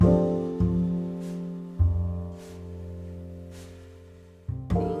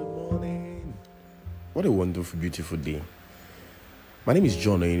What a wonderful, beautiful day. My name is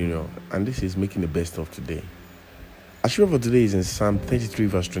John, and this is Making the Best of Today. Our scripture for today is in Psalm 33,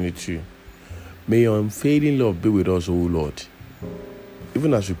 verse 22. May your unfailing love be with us, O Lord,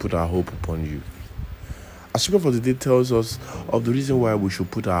 even as we put our hope upon you. Our scripture for today tells us of the reason why we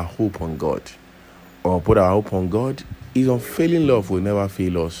should put our hope on God. Or put our hope on God, His unfailing love will never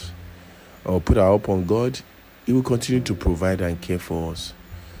fail us. Or put our hope on God, He will continue to provide and care for us.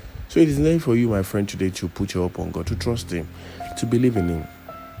 So it is necessary for you, my friend, today to put your hope on God, to trust Him, to believe in Him,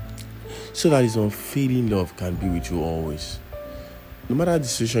 so that His unfailing love can be with you always. No matter the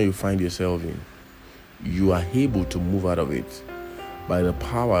situation you find yourself in, you are able to move out of it by the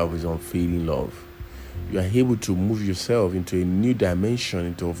power of His unfailing love. You are able to move yourself into a new dimension,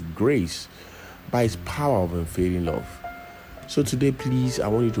 into of grace, by His power of unfailing love. So today, please, I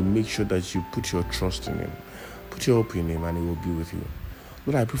want you to make sure that you put your trust in Him, put your hope in Him, and He will be with you.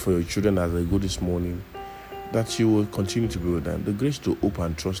 Lord, I pray for your children as they go this morning, that you will continue to be with them, the grace to hope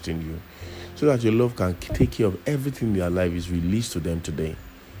and trust in you, so that your love can take care of everything in their life is released to them today.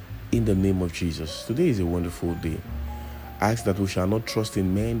 In the name of Jesus. Today is a wonderful day. I ask that we shall not trust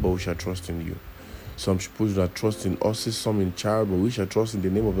in men, but we shall trust in you. Some people that trust in horses, some in chariots, but we shall trust in the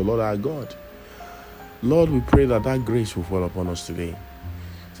name of the Lord our God. Lord, we pray that grace will fall upon us today,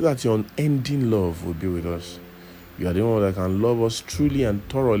 so that your unending love will be with us. You are the one that can love us truly and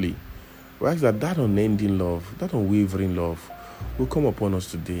thoroughly. We ask that unending love, that unwavering love will come upon us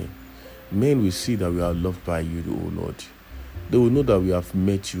today. Men will see that we are loved by you, O Lord. They will know that we have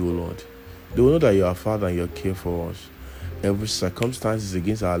met you, O Lord. They will know that you are Father and you care for us. Every circumstance is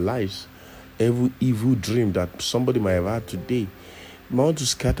against our lives, every evil dream that somebody might have had today, I want to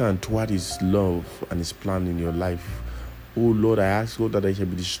scatter and thwart His love and His plan in your life. Oh Lord, I ask, Lord, that they shall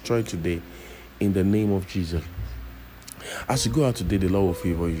be destroyed today in the name of Jesus. As you go out today, the Lord will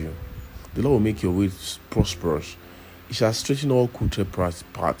favor you. The Lord will make your way prosperous. He shall straighten all crooked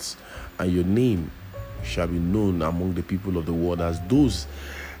paths, and your name shall be known among the people of the world as those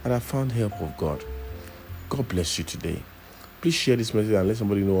that have found help of God. God bless you today. Please share this message and let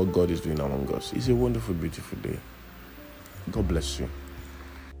somebody know what God is doing among us. It's a wonderful, beautiful day. God bless you.